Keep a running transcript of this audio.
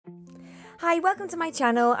Hi, welcome to my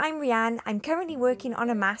channel. I'm Rhiann. I'm currently working on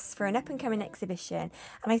a mask for an up-and-coming exhibition,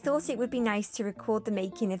 and I thought it would be nice to record the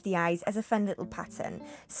making of the eyes as a fun little pattern.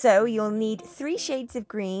 So you'll need 3 shades of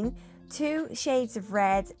green, 2 shades of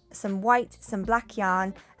red, some white, some black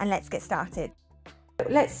yarn, and let's get started.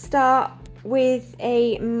 Let's start with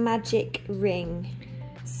a magic ring.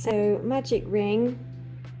 So magic ring,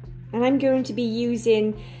 and I'm going to be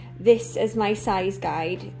using this as my size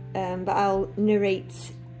guide, but I'll narrate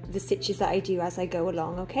the stitches that I do as I go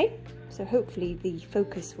along, okay? So hopefully the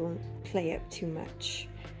focus won't play up too much.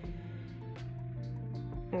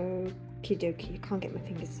 Okie dokie, I can't get my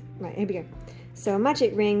fingers. Right, here we go. So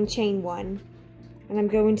magic ring, chain 1, and I'm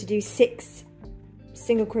going to do 6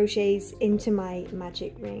 single crochets into my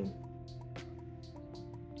magic ring.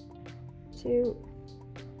 2,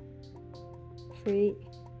 3,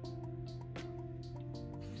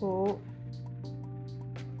 4,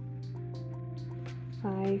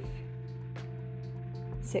 5,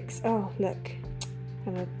 6. Oh, look,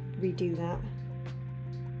 I'm gonna redo that.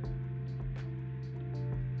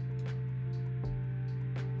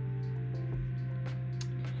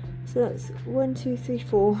 So that's 1, 2, 3,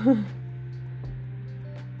 4,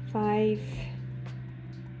 5,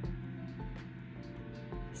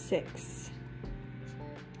 6.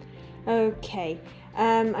 Okay,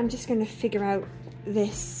 I'm just gonna figure out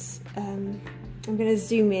this. I'm going to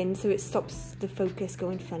zoom in so it stops the focus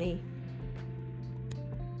going funny.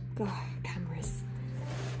 God, cameras.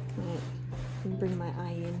 Right, and bring my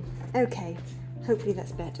eye in. Okay, hopefully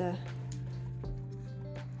that's better.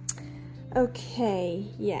 Okay,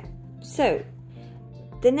 yeah. So,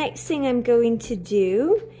 the next thing I'm going to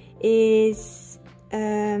do is,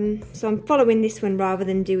 so I'm following this one rather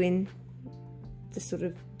than doing the sort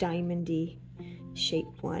of diamondy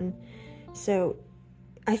shaped one. So,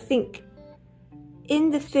 I think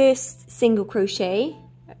in the first single crochet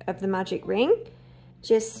of the magic ring,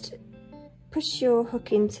 just push your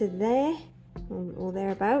hook into there or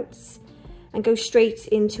thereabouts and go straight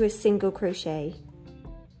into a single crochet.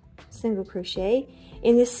 Single crochet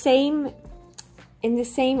in the same, I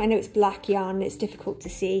know it's black yarn, it's difficult to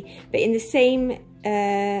see, but in the same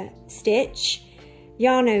stitch,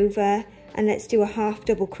 yarn over, and let's do a half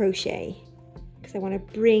double crochet because I want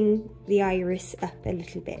to bring the iris up a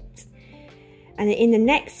little bit. And then in the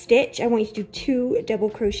next stitch, I want you to do 2 double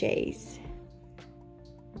crochets.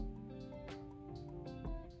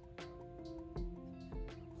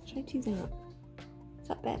 Should I do that? Is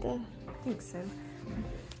that better? I think so.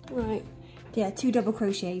 Right. Yeah, 2 double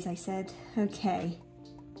crochets, I said. Okay.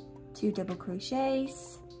 2 double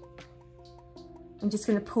crochets. I'm just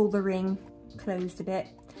going to pull the ring closed a bit.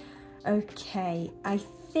 Okay, I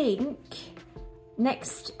think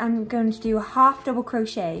next I'm going to do a half double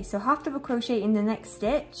crochet. So half double crochet in the next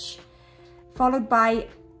stitch, followed by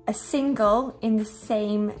a single in the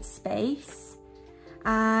same space.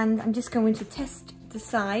 And I'm just going to test the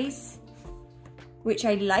size, which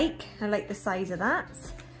I like the size of that.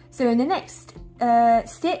 So in the next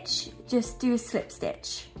stitch, just do a slip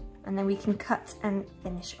stitch, and then we can cut and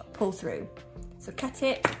finish, pull through. So cut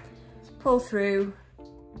it, pull through.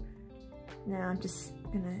 Now I'm just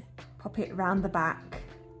gonna pop it around the back,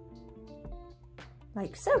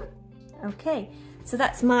 like so. Okay, so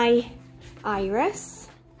that's my iris.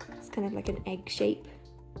 It's kind of like an egg shape.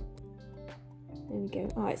 There we go.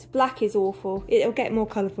 Oh, it's black is awful. It'll get more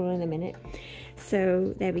colourful in a minute.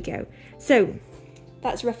 So there we go. So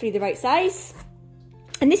that's roughly the right size.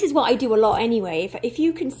 And this is what I do a lot anyway. If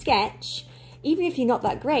you can sketch, even if you're not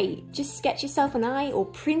that great, just sketch yourself an eye or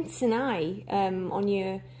print an eye on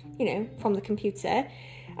your, you know, from the computer,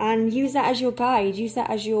 and use that as your guide, use that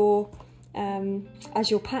as your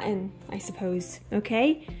pattern, I suppose.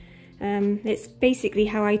 Okay, it's basically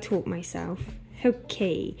how I taught myself.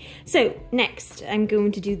 Okay, so next I'm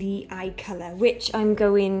going to do the eye colour, which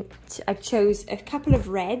I've chose a couple of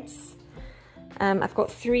reds. I've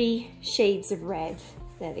got 3 shades of red.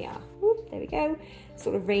 There they are. Ooh, there we go.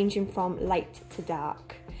 Sort of ranging from light to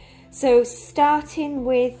dark. So starting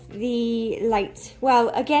with the light, well,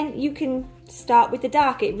 again, you can start with the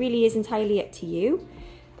dark. It really is entirely up to you.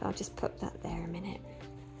 I'll just put that there a minute.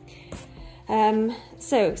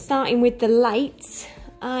 So starting with the light,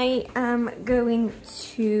 I am going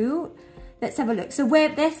to, let's have a look. So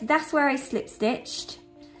that's where I slip stitched.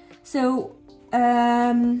 So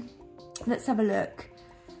let's have a look.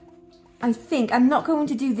 I think I'm not going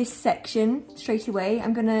to do this section straight away. I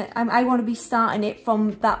want to be starting it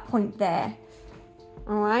from that point there.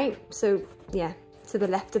 All right, so yeah, to the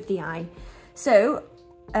left of the eye. So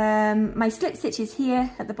my slip stitch is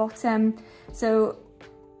here at the bottom. So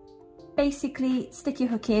basically stick your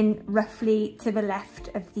hook in roughly to the left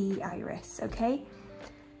of the iris, okay?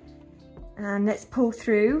 And let's pull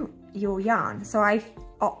through your yarn. So I've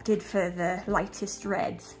opted for the lightest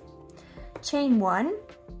red. Chain 1.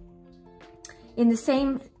 In the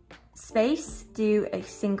same space, do a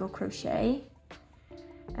single crochet.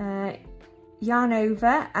 Yarn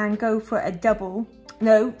over and go for a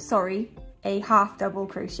half double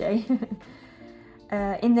crochet.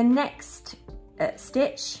 In the next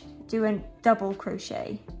stitch, do a double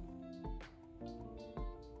crochet.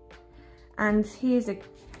 And here's a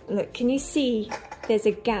look, can you see there's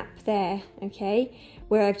a gap there, okay,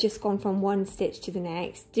 where I've just gone from one stitch to the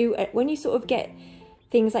next. When you sort of get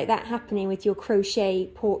things like that happening with your crochet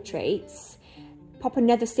portraits, pop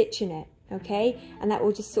another stitch in it, okay, and that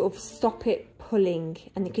will just sort of stop it pulling.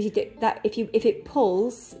 And because you do that, if it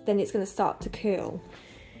pulls, then it's going to start to curl.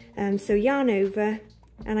 So yarn over,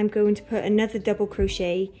 and I'm going to put another double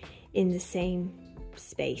crochet in the same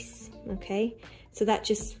space, okay, so that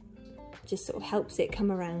just sort of helps it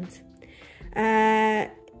come around.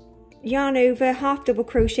 Yarn over, half double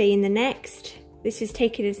crochet in the next. This is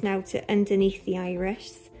taking us now to underneath the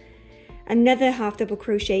iris. Another half double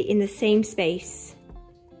crochet in the same space.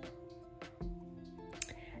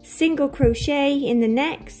 Single crochet in the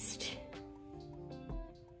next.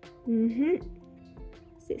 So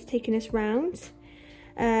it's taking us round.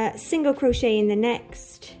 Single crochet in the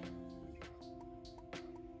next.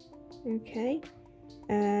 Okay.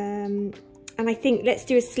 And I think let's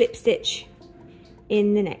do a slip stitch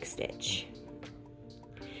in the next stitch.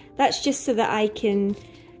 That's just so that I can,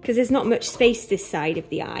 because there's not much space this side of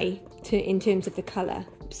the eye in terms of the colour.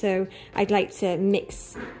 So I'd like to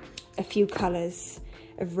mix a few colours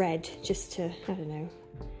of red just to, I don't know,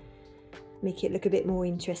 make it look a bit more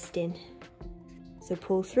interesting. So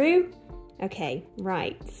pull through. Okay,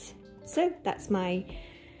 right. So that's my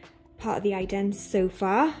part of the eye done so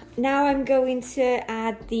far. Now I'm going to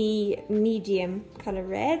add the medium colour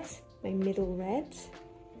red, my middle red.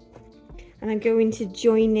 And I'm going to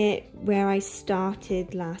join it where I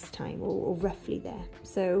started last time, or roughly there.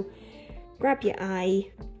 So grab your eye.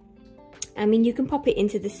 I mean, you can pop it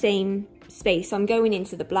into the same space. So I'm going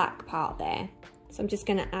into the black part there. So I'm just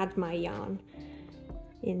going to add my yarn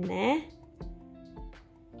in there.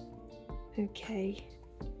 Okay,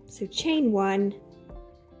 so chain 1,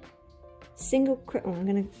 single I'm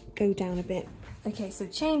going to go down a bit. Okay, so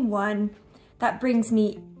chain 1, that brings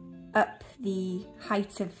me up the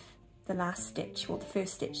height of the last stitch, or the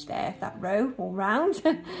first stitch there, that row all round.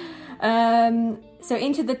 So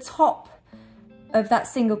into the top of that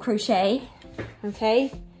single crochet.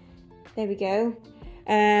 Okay, there we go.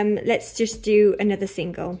 Let's just do another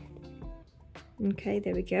single. Okay,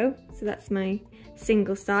 there we go. So that's my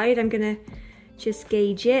single side. I'm gonna just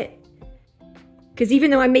gauge it, because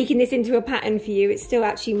even though I'm making this into a pattern for you, it's still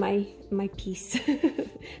actually my piece.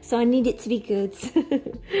 So I need it to be good.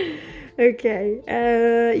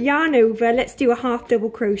 Okay, yarn over, let's do a half double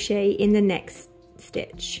crochet in the next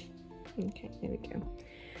stitch. Okay, there we go.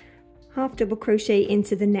 Half double crochet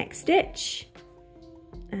into the next stitch,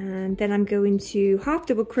 and then I'm going to half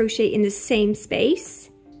double crochet in the same space,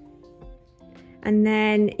 and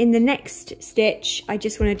then in the next stitch I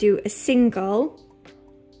just want to do a single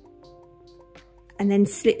and then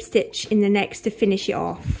slip stitch in the next to finish it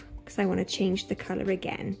off, because I want to change the colour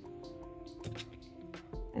again.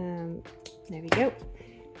 There we go.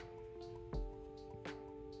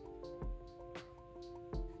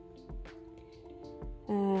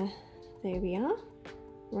 There we are.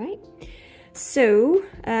 Right. So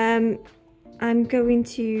I'm going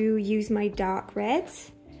to use my dark red.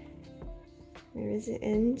 Where is it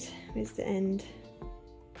end? Where's the end?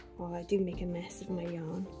 Oh, I do make a mess of my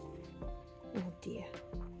yarn. Oh dear.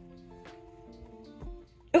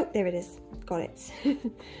 Oh, there it is. Got it.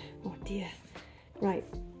 Oh dear. Right.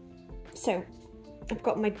 So I've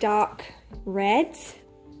got my dark red.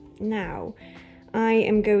 Now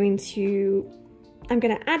I'm going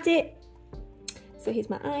to add it. So here's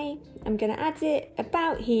my eye. I'm going to add it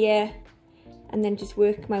about here, and then just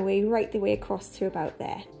work my way right the way across to about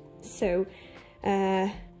there. So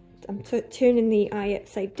I'm turning the eye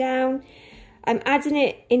upside down. I'm adding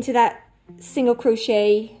it into that single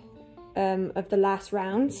crochet of the last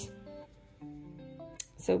round.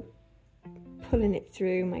 So pulling it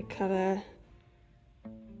through my colour.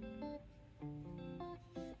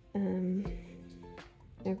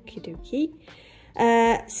 Okie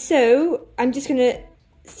dokie. So I'm just going to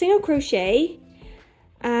single crochet,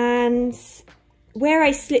 and where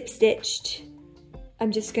I slip stitched,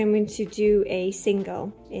 I'm just going to do a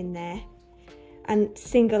single in there, and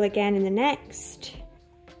single again in the next,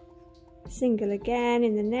 single again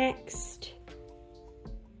in the next,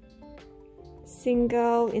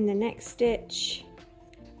 single in the next stitch.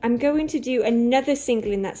 I'm going to do another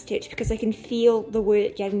single in that stitch because I can feel the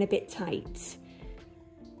work getting a bit tight.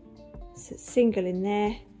 So single in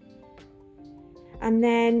there, and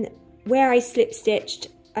then where I slip stitched,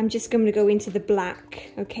 I'm just going to go into the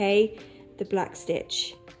black, okay, the black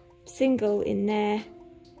stitch, single in there,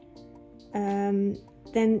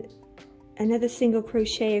 then another single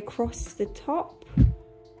crochet across the top,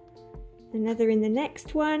 another in the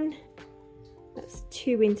next one, that's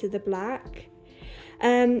 2 into the black.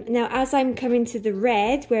 Now as I'm coming to the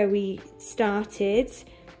red where we started,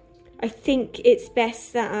 I think it's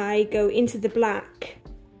best that I go into the black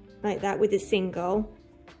like that with a single,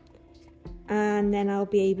 and then I'll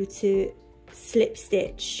be able to slip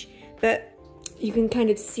stitch. But you can kind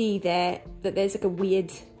of see there that there's like a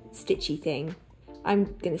weird stitchy thing. I'm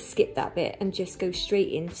going to skip that bit and just go straight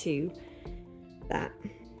into that.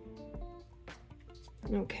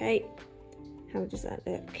 Okay, how does that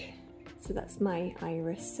look? So that's my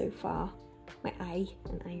iris so far, my eye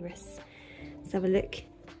and iris. Let's have a look.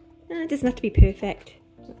 It doesn't have to be perfect.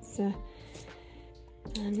 That's,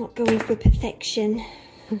 I'm not going for perfection.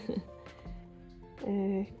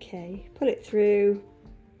 Okay, pull it through.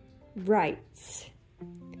 Right.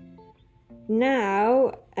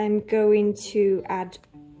 Now I'm going to add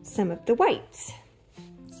some of the white.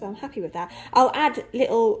 So I'm happy with that. I'll add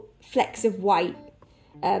little flecks of white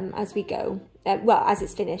as we go. Well, as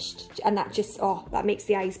it's finished, and that just, oh, that makes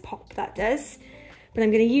the eyes pop, that does. But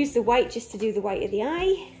I'm going to use the white just to do the white of the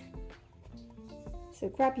eye. So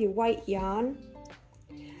grab your white yarn,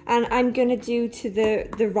 and I'm going to do to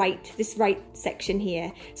the right, this right section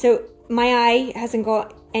here. So my eye hasn't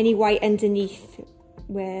got any white underneath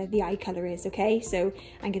where the eye colour is, okay? So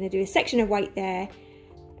I'm going to do a section of white there,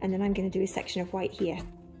 and then I'm going to do a section of white here.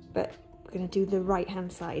 But we're going to do the right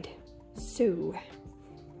hand side. So,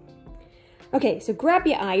 okay, so grab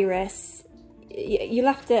your iris.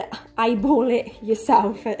 You'll have to eyeball it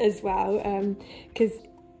yourself as well, because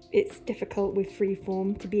it's difficult with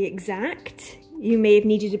freeform to be exact. You may have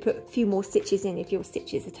needed to put a few more stitches in if your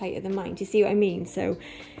stitches are tighter than mine. Do you see what I mean? So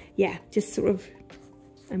yeah, just sort of,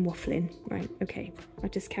 I'm waffling. Right, okay, I'll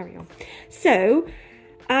just carry on. So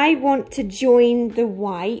I want to join the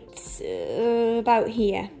white about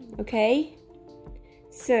here, okay?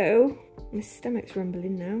 So my stomach's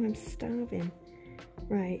rumbling now, I'm starving.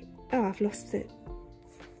 Right, oh, I've lost it.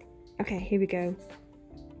 Okay, here we go.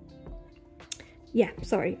 Yeah,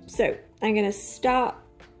 sorry. So I'm going to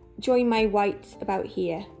join my white about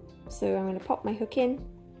here. So I'm going to pop my hook in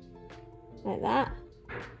like that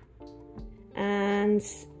and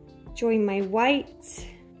join my white.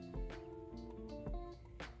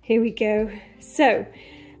 Here we go. So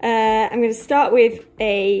I'm going to start with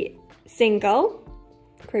a single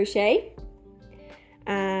crochet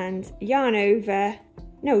and yarn over.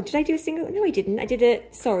 No, did I do a single? No, I didn't. I did a,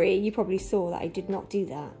 sorry, you probably saw that I did not do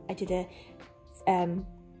that. I did a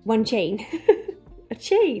one chain. A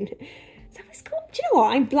chain. Is that what it's called? Do you know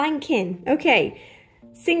what? I'm blanking. Okay.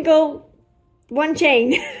 Single, one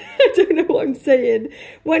chain. I don't know what I'm saying.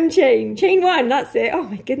 One chain. Chain one, that's it. Oh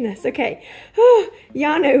my goodness. Okay.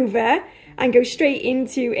 Yarn over and go straight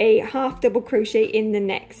into a half double crochet in the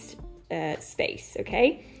next space.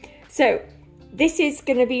 Okay. So this is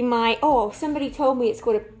going to be my, oh, somebody told me it's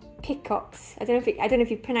called a picot. I don't know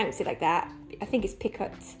if you pronounce it like that. I think it's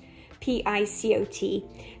picot. P-I-C-O-T.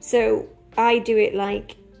 So I do it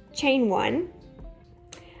like chain one,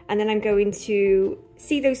 and then I'm going to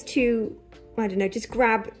see those two, I don't know, just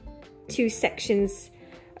grab two sections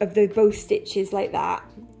of the both stitches like that,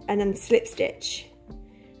 and then slip stitch,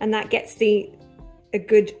 and that gets a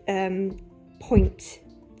good point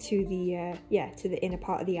to the to the inner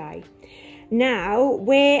part of the eye. Now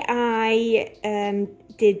where I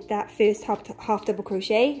did that first half double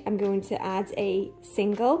crochet, I'm going to add a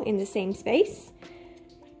single in the same space.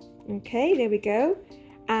 Okay, there we go.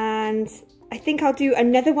 And I think I'll do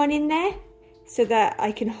another one in there so that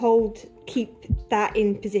I can keep that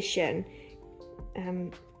in position.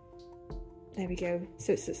 There we go.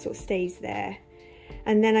 So it sort of stays there.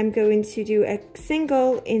 And then I'm going to do a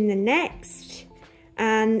single in the next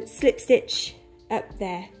and slip stitch up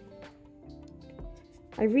there.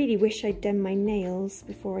 I really wish I'd done my nails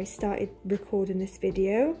before I started recording this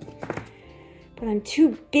video, but I'm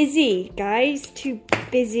too busy, guys, too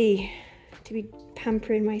busy to be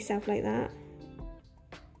pampering myself like that.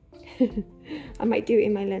 I might do it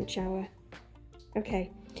in my lunch hour.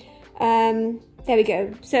 Okay, there we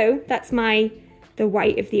go. So that's the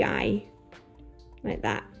white of the eye, like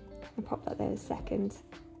that. I'll pop that there a second.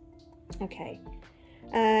 Okay,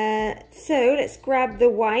 So let's grab the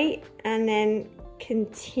white and then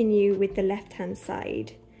continue with the left hand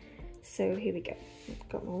side. So here we go, I've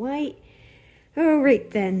got my white. All right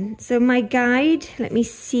then, so my guide, let me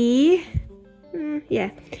see.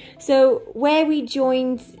 Yeah, so where we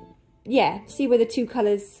joined, yeah, see where the two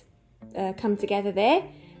colours come together there?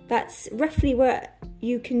 That's roughly where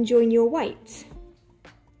you can join your white.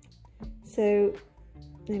 So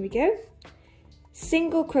there we go.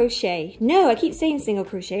 Single crochet. No, I keep saying single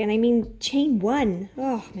crochet and I mean chain one.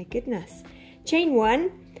 Oh my goodness. Chain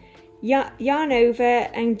one, yarn over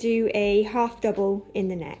and do a half double in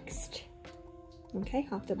the next. Okay,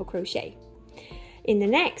 half double crochet. In the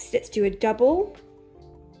next, let's do a double.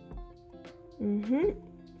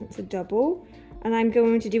 That's a double. And I'm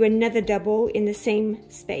going to do another double in the same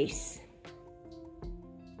space.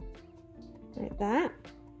 Like that.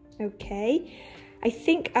 Okay. I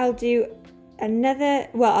think I'll do another,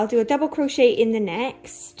 well, I'll do a double crochet in the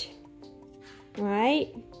next.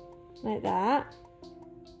 Right? Like that.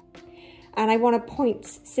 And I want a point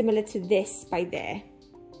similar to this by there.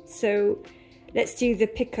 So let's do the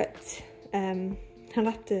picot. I'll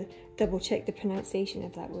have to double check the pronunciation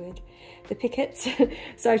of that word. The picot.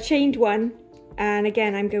 So I've chained one, and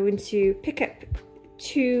again I'm going to pick up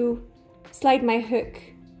two, slide my hook.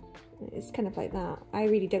 It's kind of like that. I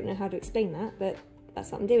really don't know how to explain that, but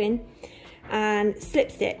that's what I'm doing. And slip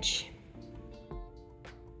stitch.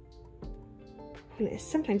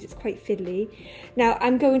 Sometimes it's quite fiddly. Now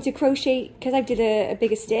I'm going to crochet, because I did a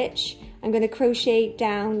bigger stitch, I'm going to crochet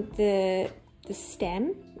down the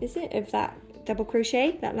stem, is it, of that double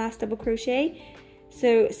crochet, that last double crochet.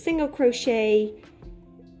 So single crochet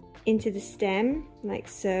into the stem like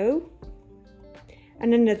so,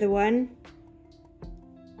 and another one,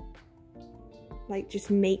 like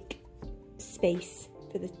just make space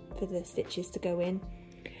for the stitches to go in,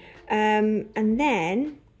 and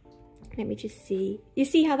then let me just see, you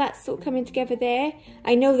see how that's sort of coming together there?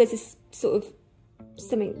 I know there's a sort of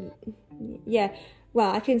something, yeah,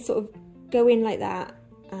 well I can sort of go in like that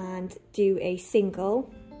and do a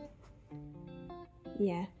single,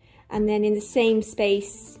 yeah, and then in the same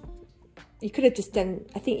space you could have just done,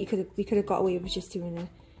 I think we could have got away with just doing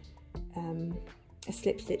a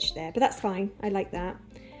slip stitch there, but that's fine, I like that.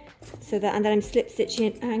 So that, and then I'm slip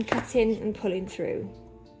stitching and cutting and pulling through.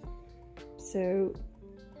 So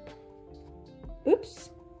oops,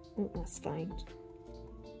 oh, that's fine,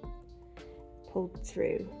 pulled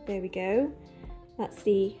through, there we go. That's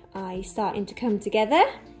the eye starting to come together.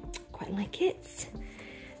 Quite like it.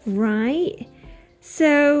 Right.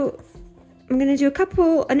 So I'm going to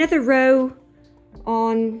do another row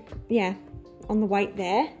on, yeah, on the white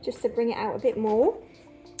there, just to bring it out a bit more.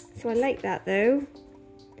 So I like that though.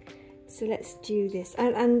 So let's do this.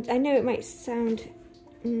 And I know it might sound,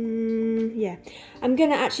 yeah. I'm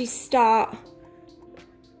going to actually start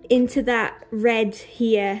into that red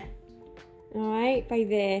here. All right, by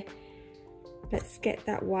there. Let's get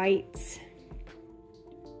that white.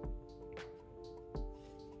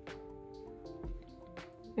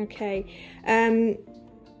 Okay, I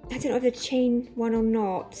don't know if to chain one or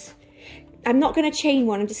not. I'm not going to chain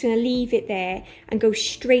one, I'm just going to leave it there and go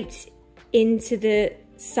straight into the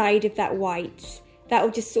side of that white. That'll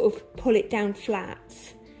just sort of pull it down flat.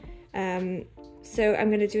 So I'm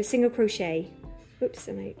going to do a single crochet. Oops,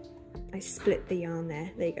 and I split the yarn there.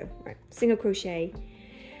 There you go. Right, single crochet.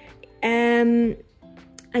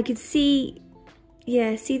 I could see,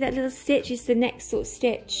 yeah, see that little stitch is the next sort of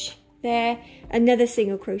stitch there, another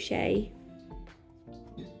single crochet.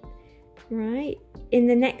 Right, in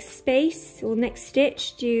the next space or next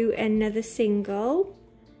stitch, do another single.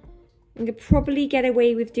 I'm gonna probably get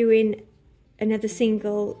away with doing another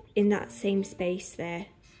single in that same space there.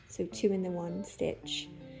 So two in the one stitch.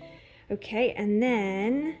 Okay, and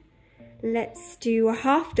then let's do a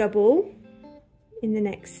half double in the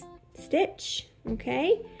next stitch.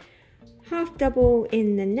 Okay, half double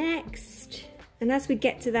in the next, and as we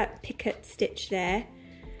get to that picot stitch there,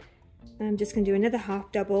 I'm just going to do another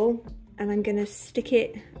half double, and I'm going to stick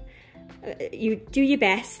it, you do your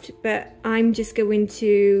best, but I'm just going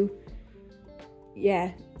to,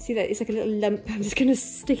 yeah, see that it's like a little lump, I'm just going to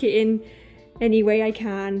stick it in any way I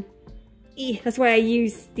can. That's why I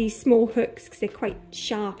use these small hooks, because they're quite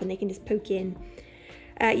sharp and they can just poke in.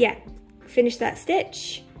 Yeah, finish that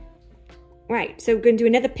stitch. Right, so we're going to do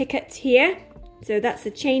another picot here. So that's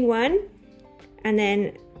the chain one, and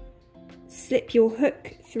then slip your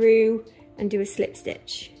hook through and do a slip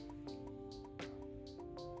stitch.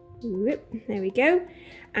 Whoop, there we go.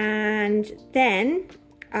 And then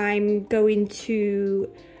I'm going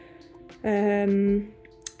to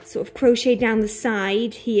sort of crochet down the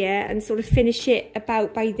side here and sort of finish it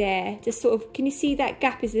about by there. Just sort of, can you see that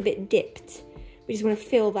gap is a bit dipped? We just want to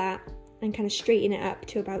fill that and kind of straighten it up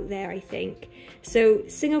to about there, I think. So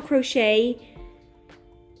single crochet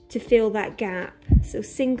to fill that gap. So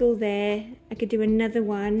single there, I could do another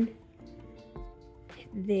one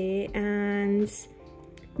there, and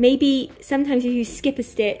maybe sometimes if you skip a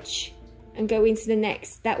stitch and go into the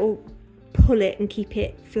next, that will pull it and keep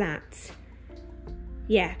it flat.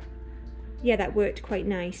 Yeah, that worked quite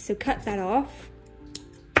nice. So cut that off.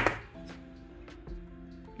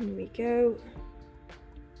 Here we go.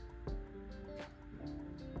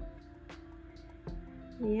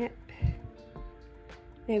 Yep,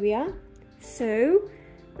 there we are. So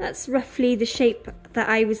that's roughly the shape that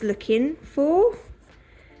I was looking for.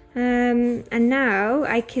 And now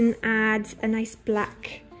I can add a nice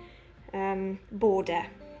black border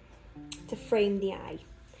to frame the eye.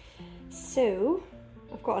 So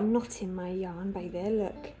I've got a knot in my yarn by there,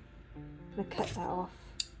 look. I'm gonna cut that off.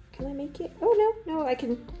 Can I make it? Oh no, I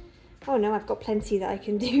can. Oh no, I've got plenty that I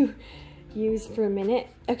can use for a minute.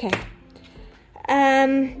 Okay.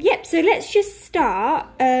 Yep, so let's just start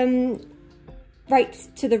right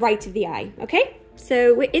to the right of the eye, okay?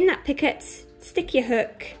 So we're in that picket, stick your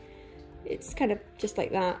hook. It's kind of just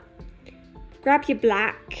like that. Grab your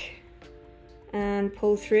black and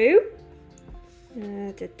pull through.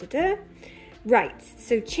 Right,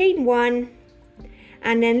 so chain one,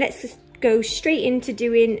 and then let's just go straight into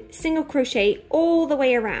doing single crochet all the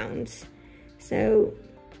way around. So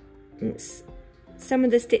some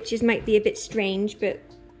of the stitches might be a bit strange, but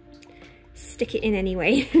stick it in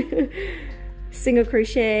anyway. Single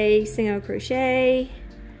crochet,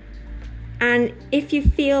 and if you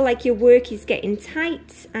feel like your work is getting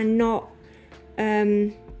tight and not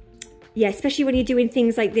yeah, especially when you're doing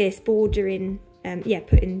things like this, bordering, yeah,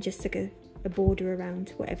 putting just like a border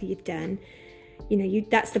around whatever you've done, you know,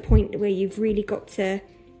 that's the point where you've really got to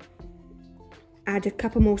add a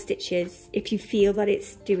couple more stitches if you feel that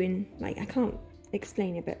it's doing, like, I can't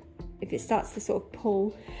explain it, but if it starts to sort of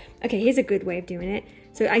pull. Okay, here's a good way of doing it.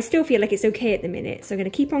 So I still feel like it's okay at the minute, so I'm going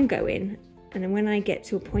to keep on going, and then when I get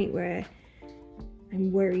to a point where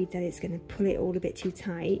I'm worried that it's going to pull it all a bit too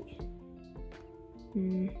tight,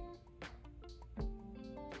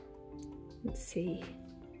 let's see,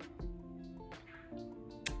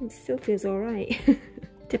 it still feels all right.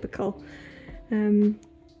 Typical.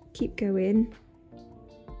 Keep going.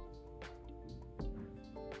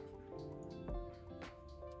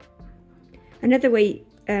 Another way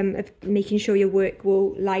of making sure your work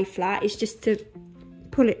will lie flat is just to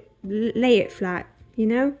pull it, lay it flat, you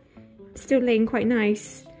know? It's still laying quite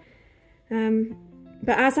nice.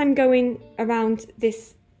 But as I'm going around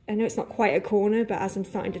this, I know it's not quite a corner, but as I'm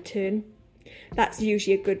starting to turn, that's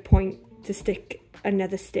usually a good point to stick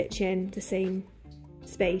another stitch in the same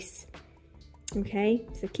space. Okay,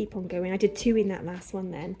 so keep on going. I did 2 in that last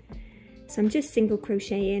one then. So I'm just single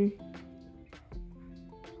crocheting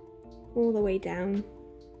all the way down.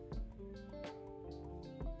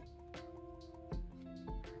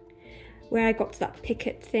 Where I got to that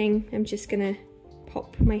picket thing, I'm just gonna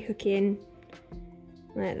pop my hook in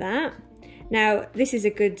like that. Now this is a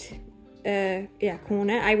good yeah,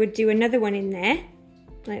 corner. I would do another one in there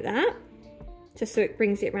like that, just so it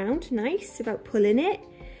brings it round nice without pulling it.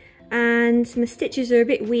 And my stitches are a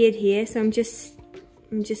bit weird here, so I'm just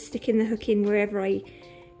sticking the hook in wherever I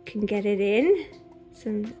can get it in.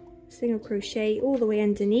 So single crochet all the way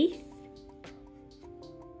underneath,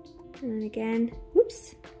 and then again,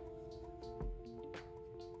 whoops.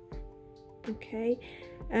 Okay,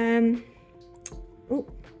 oh,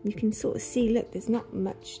 you can sort of see, look, there's not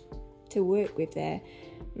much to work with there,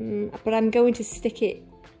 but I'm going to stick it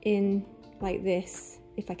in like this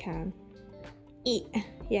if I can.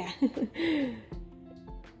 Yeah.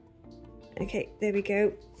 Okay, there we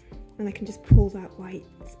go, and I can just pull that white.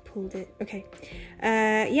 It's pulled it. Okay,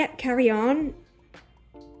 yeah, carry on.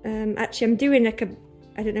 Actually, I'm doing like a,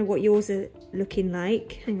 I don't know what yours are looking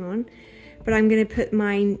like, hang on, but I'm going to put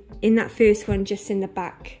mine in that first one just in the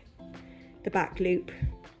back loop.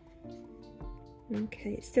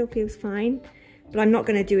 Okay, it still feels fine, but I'm not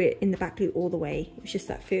going to do it in the back loop all the way. It's just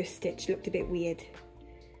that first stitch looked a bit weird.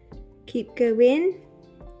 Keep going,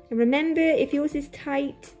 and remember, if yours is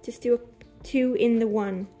tight, just do 2 in the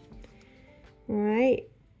 1. All right,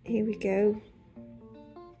 here we go.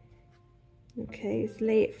 Okay, let's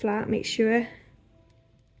lay it flat, make sure.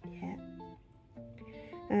 Yeah.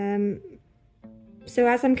 So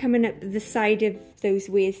as I'm coming up the side of those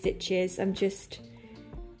weird stitches, I'm just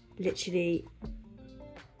literally,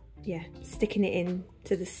 yeah, sticking it in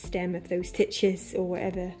to the stem of those stitches or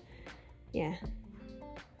whatever. Yeah.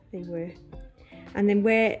 they were. And then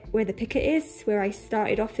where the picket is, where I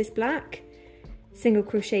started off this black, single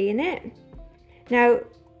crochet in it. Now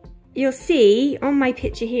you'll see on my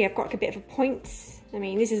picture here I've got like a bit of a point. I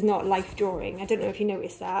mean, this is not life drawing, I don't know if you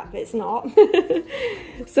noticed that, but it's not.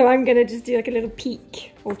 So I'm gonna just do like a little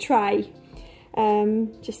peek, or try,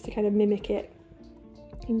 just to kind of mimic it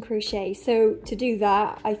in crochet. So to do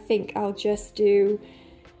that, I think I'll just do,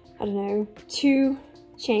 I don't know, 2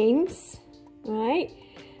 chains, right?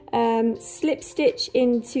 Slip stitch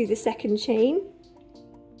into the second chain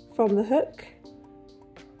from the hook.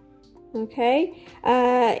 Okay,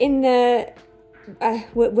 in the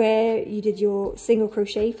where you did your single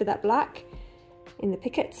crochet for that black, in the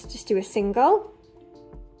pickets, just do a single,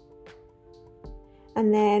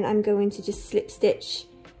 and then I'm going to just slip stitch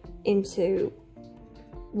into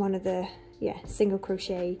one of the single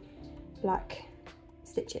crochet black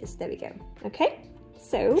stitches. There we go. Okay,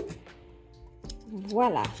 so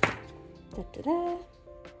voila. Da, da, da.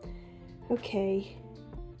 Okay,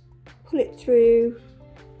 pull it through,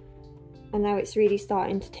 and now it's really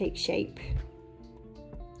starting to take shape.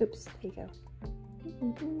 Oops, there you go.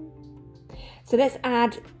 So let's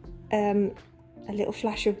add a little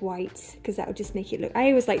flash of white, because that will just make it look, I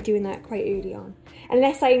always like doing that quite early on,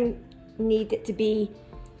 unless I need it to be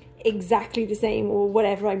exactly the same or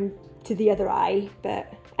whatever I'm to the other eye,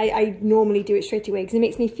 but I normally do it straight away because it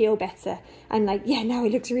makes me feel better. I'm like, yeah, now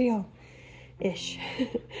it looks real-ish.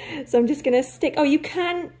 So I'm just gonna stick, oh, you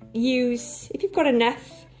can use, if you've got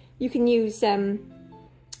enough, you can use,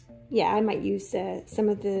 yeah, I might use some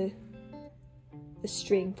of the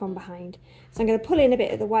string from behind. So I'm gonna pull in a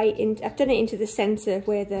bit of the white, I've done it into the center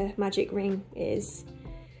where the magic ring is.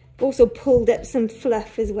 I've also pulled up some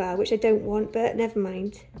fluff as well, which I don't want, but never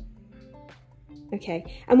mind. Okay,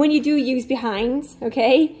 and when you do use behind,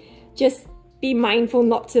 okay, just be mindful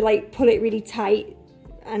not to like pull it really tight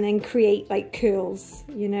and then create like curls,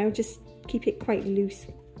 you know, just keep it quite loose.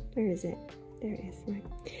 Where is it? There it is, right.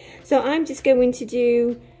 So I'm just going to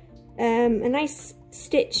do a nice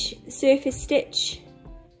stitch, surface stitch,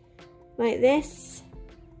 like this.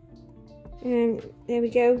 And there we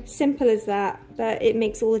go, simple as that, but it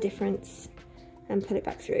makes all the difference. And pull it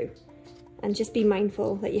back through. And just be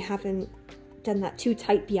mindful that you haven't done that too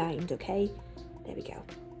tight behind, okay? There we go.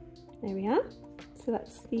 There we are. So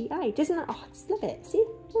that's the eye. Doesn't that, oh, I just love it, see?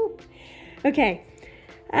 Oh. Okay.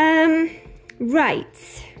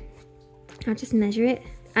 Right. I'll just measure it.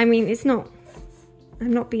 I mean, it's not,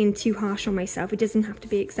 I'm not being too harsh on myself. It doesn't have to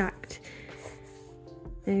be exact.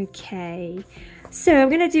 Okay. So I'm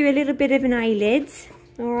gonna do a little bit of an eyelid,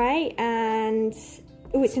 all right? And,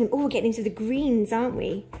 oh, it's gonna, oh, we're getting into the greens, aren't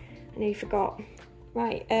we? I know you forgot.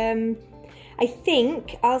 Right, I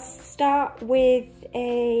think I'll start with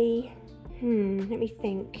a, let me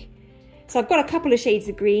think. So I've got a couple of shades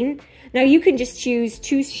of green. Now you can just choose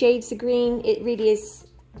 2 shades of green. It really is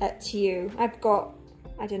up to you. I've got,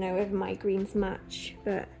 I don't know whether my greens match,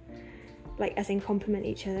 but like as in complement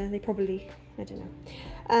each other. They probably, I don't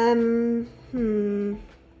know.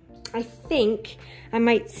 I think I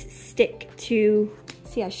might stick to,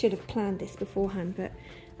 see, I should have planned this beforehand, but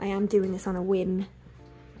I am doing this on a whim.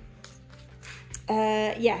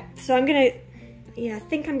 Yeah, so I'm gonna, I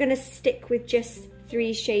think I'm gonna stick with just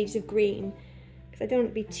 3 shades of green because I don't want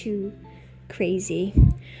to be too crazy.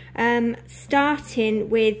 Starting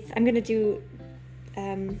with, I'm gonna do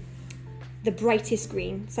the brightest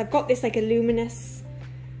green. So I've got this like a luminous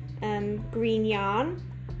green yarn.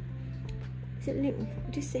 Is it,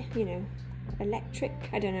 just say, you know, electric?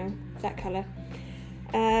 I don't know, that colour.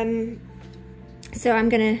 So I'm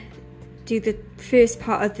gonna do the first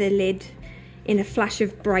part of the lid in a flash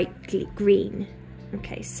of bright green.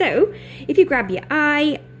 Okay, so if you grab your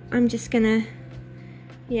eye, I'm just gonna,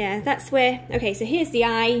 yeah, that's where, okay, so here's the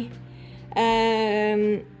eye.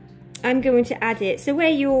 I'm going to add it, so where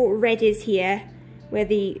your red is here, where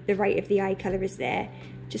the right of the eye colour is there,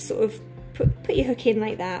 just sort of put your hook in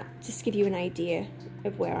like that, just to give you an idea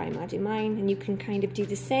of where I'm adding mine, and you can kind of do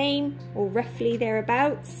the same, or roughly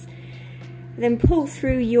thereabouts. Then pull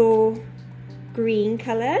through your green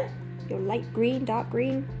colour, your light green, dark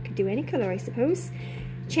green, could do any colour I suppose.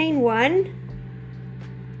 Chain 1.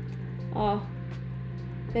 Oh,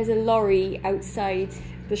 there's a lorry outside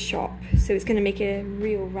the shop, so it's going to make a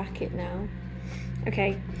real racket now.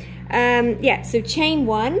 Okay, yeah, so chain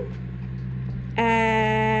 1,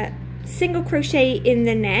 single crochet in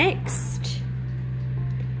the next,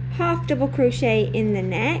 half double crochet in the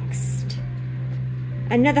next,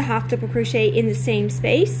 another half double crochet in the same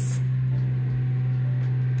space,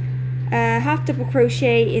 half double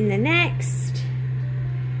crochet in the next,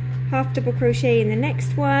 half double crochet in the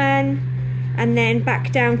next one, and then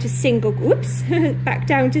back down to single, whoops, back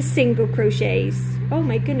down to single crochets. Oh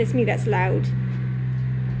my goodness me, that's loud.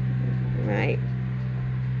 Right,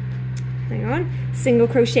 hang on, single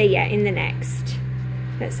crochet, yeah, in the next.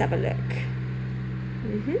 Let's have a look.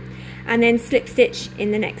 And then slip stitch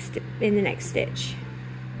in the next stitch.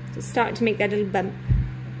 Just starting to make that little bump.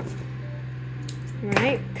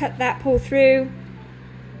 Right, cut that, pull through.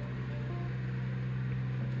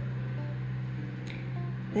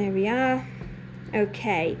 There we are.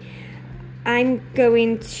 Okay, I'm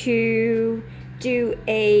going to do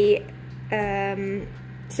a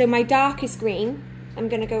so my darkest green, I'm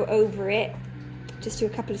going to go over it, just do a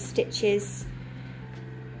couple of stitches,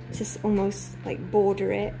 just almost like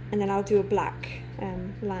border it, and then I'll do a black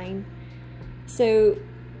line. So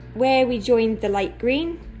where we joined the light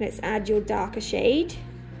green, let's add your darker shade.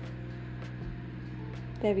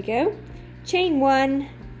 There we go. Chain one,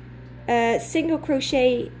 single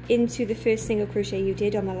crochet into the first single crochet you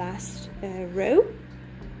did on the last row,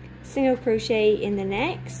 single crochet in the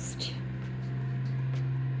next,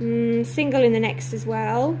 single in the next as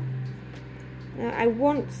well. I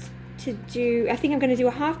want to do, I think I'm going to do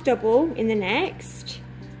a half double in the next,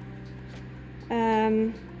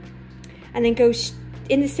 and then go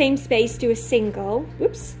in the same space, do a single,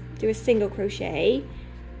 whoops, do a single crochet,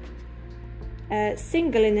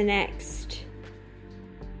 single in the next,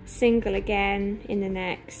 single again in the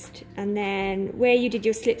next, and then where you did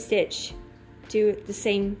your slip stitch, do the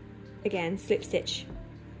same again, slip stitch.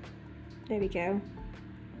 There we go.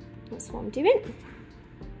 That's what I'm doing.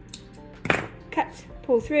 Cut,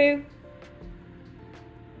 pull through.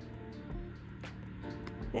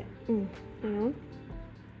 Hang on.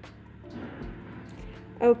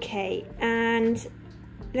 Okay, and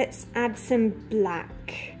let's add some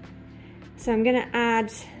black. So I'm gonna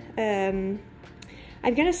add, I'm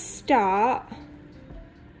gonna start,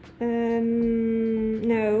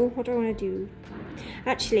 no, what do I wanna do?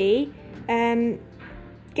 Actually,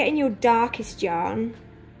 getting your darkest yarn,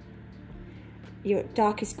 your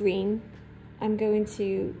darkest green, I'm going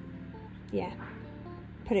to, yeah,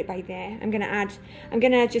 put it by there. I'm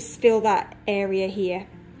gonna just fill that area here,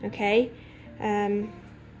 okay? And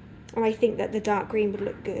I think that the dark green would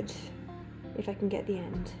look good if I can get the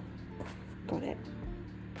end. Got it.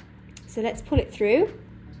 So let's pull it through.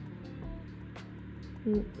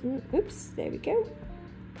 Oops, there we go.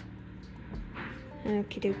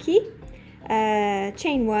 Okie dokie.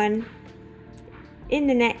 Chain one, in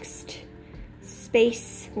the next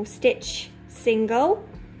space or stitch, single,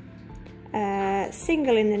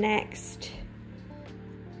 single in the next,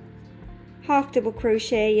 half double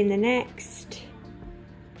crochet in the next,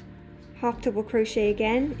 half double crochet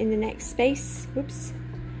again in the next space, whoops,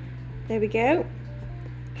 there we go,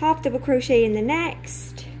 half double crochet in the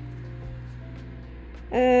next,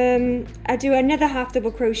 I do another half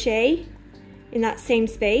double crochet in that same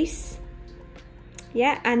space,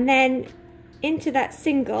 yeah, and then into that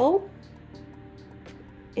single,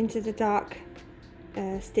 into the dark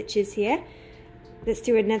stitches here. Let's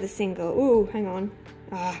do another single. Ooh, hang on.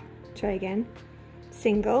 Try again.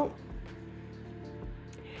 Single,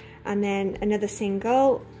 and then another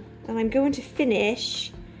single, and I'm going to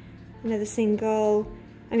finish another single.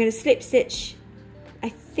 I'm going to slip stitch, I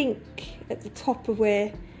think, at the top of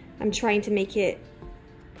where I'm trying to make it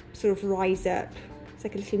sort of rise up. It's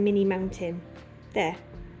like a little mini mountain. There.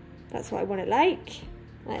 That's what I want it like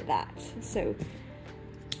that. So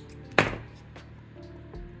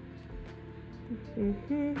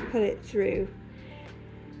pull it through.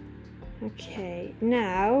 Okay,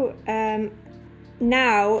 now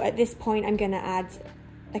at this point I'm going to add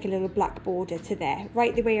like a little black border to there,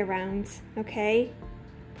 right the way around, okay?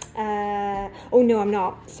 Oh no, I'm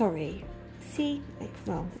not, sorry. See,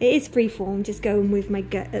 well, it is freeform, just going with my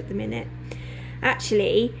gut at the minute.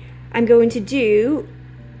 Actually, I'm going to do,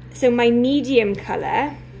 so my medium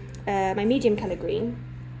colour green,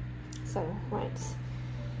 so right,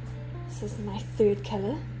 this is my third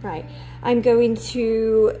colour, right, I'm going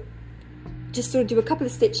to just sort of do a couple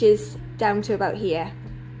of stitches down to about here.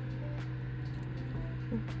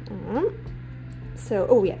 So,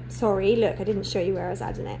 oh yeah, sorry, look, I didn't show you where I was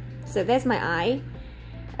adding it. So there's my eye.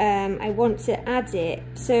 I want to add it,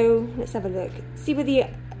 so let's have a look. See where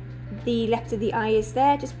the left of the eye is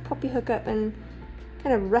there? Just pop your hook up and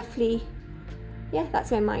kind of roughly, yeah,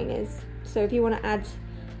 that's where mine is. So if you want to add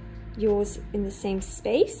yours in the same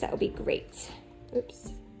space, that would be great.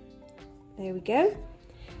 Oops, there we go.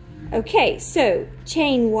 Okay, so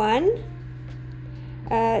chain one,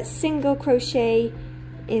 single crochet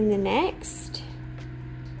in the next,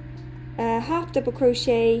 half double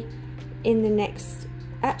crochet in the next.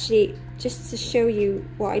 Actually, just to show you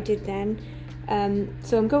what I did then,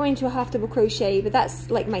 So I'm going to a half double crochet, but that's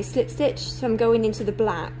like my slip stitch, so I'm going into the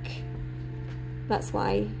black. That's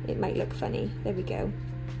why it might look funny. There we go.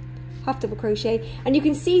 Half double crochet, and you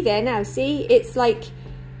can see there now, see, it's like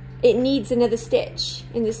it needs another stitch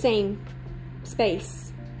in the same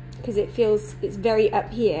space because it feels it's very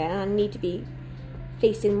up here and I need to be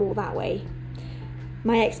facing more that way.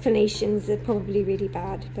 My explanations are probably really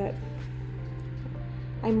bad, but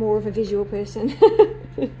I'm more of a visual person.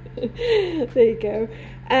 There you go.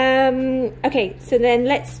 Okay, so then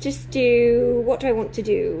let's just do, what do I want to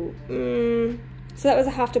do? So that was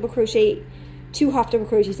a half double crochet, 2 half double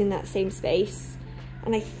crochets in that same space,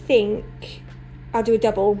 and I think I'll do a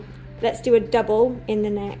double. Let's do a double in the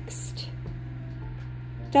next.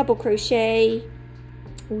 Double crochet,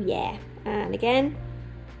 oh yeah, and again,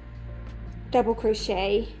 double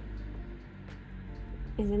crochet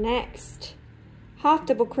in the next, half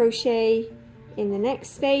double crochet in the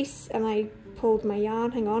next space, and I pulled my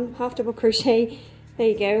yarn, hang on, half double crochet, there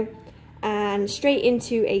you go, and straight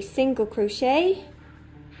into a single crochet,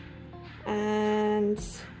 and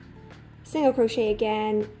single crochet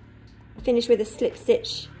again, finish with a slip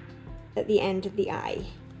stitch at the end of the eye.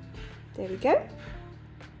 There we go.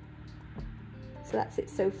 So that's it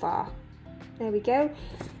so far. There we go.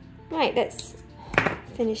 Right, let's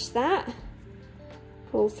finish that.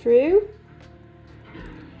 Pull through.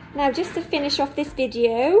 Now just to finish off this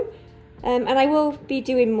video, and I will be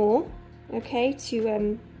doing more, okay,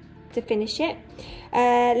 to finish it.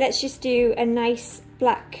 Let's just do a nice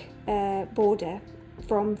black border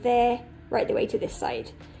from there right the way to this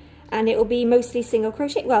side, and it will be mostly single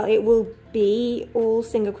crochet. Well, it will be all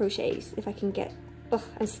single crochets if I can get.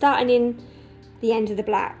 I'm starting in the end of the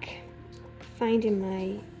black, finding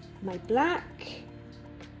my black.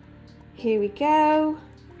 Here we go.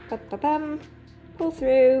 Ba-ba-bum. Pull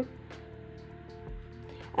through.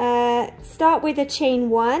 Start with a chain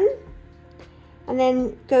 1 and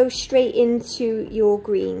then go straight into your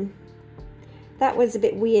green. That was a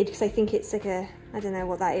bit weird because I think it's like a, I don't know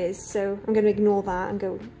what that is, so I'm going to ignore that and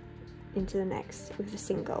go into the next with a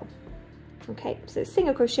single. Okay, so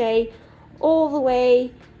single crochet all the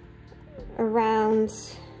way around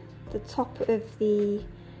the top of the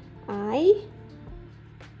eye.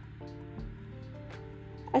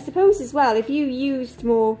 I suppose as well, if you used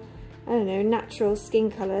more, I don't know, natural skin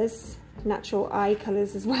colours, natural eye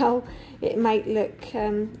colours as well, it might look,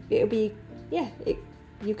 it'll be, yeah,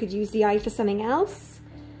 you could use the eye for something else,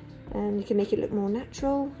 and you can make it look more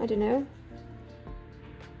natural, I don't know.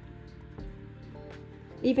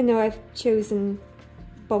 Even though I've chosen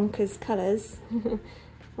bonkers colours,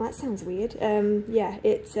 well, that sounds weird, yeah,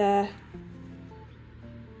 it's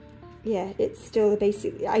still the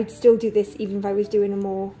basic. I'd still do this even if I was doing a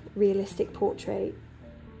more realistic portrait.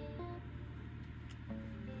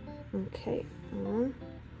 Okay,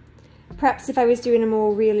 perhaps if I was doing a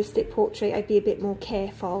more realistic portrait, I'd be a bit more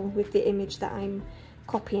careful with the image that I'm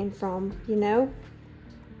copying from, you know?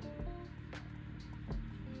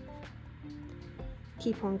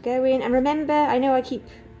 Keep on going, and remember, I know I keep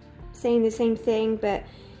saying the same thing, but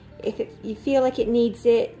if you feel like it needs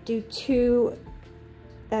it, do 2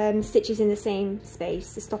 stitches in the same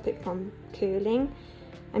space to stop it from curling.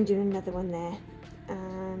 I'm doing another one there,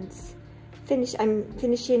 and I'm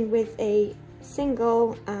finishing with a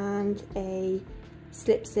single and a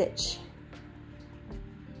slip stitch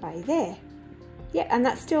by there. Yeah, and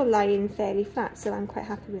that's still lying fairly flat, so I'm quite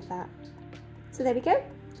happy with that. So there we go.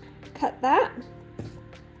 Cut that.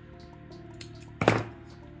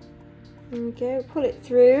 There we go. Pull it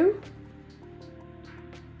through.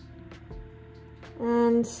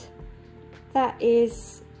 And that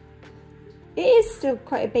is, it is still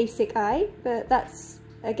quite a basic eye, but that's,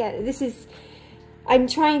 again, this is, I'm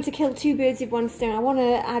trying to kill 2 birds with 1 stone. I want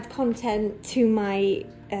to add content to my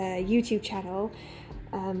YouTube channel,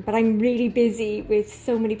 but I'm really busy with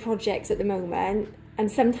so many projects at the moment,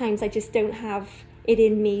 and sometimes I just don't have it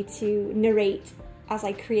in me to narrate as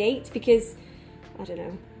I create because, I don't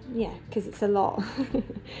know, yeah, because it's a lot.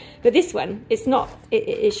 But this one, it's not,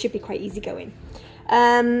 it should be quite easy going.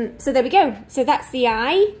 So there we go. So that's the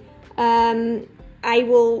eye. I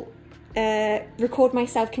will record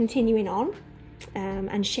myself continuing on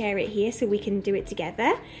and share it here so we can do it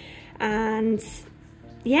together. And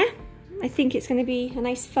yeah, I think it's going to be a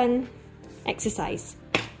nice fun exercise.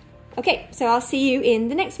 Okay, so I'll see you in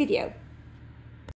the next video.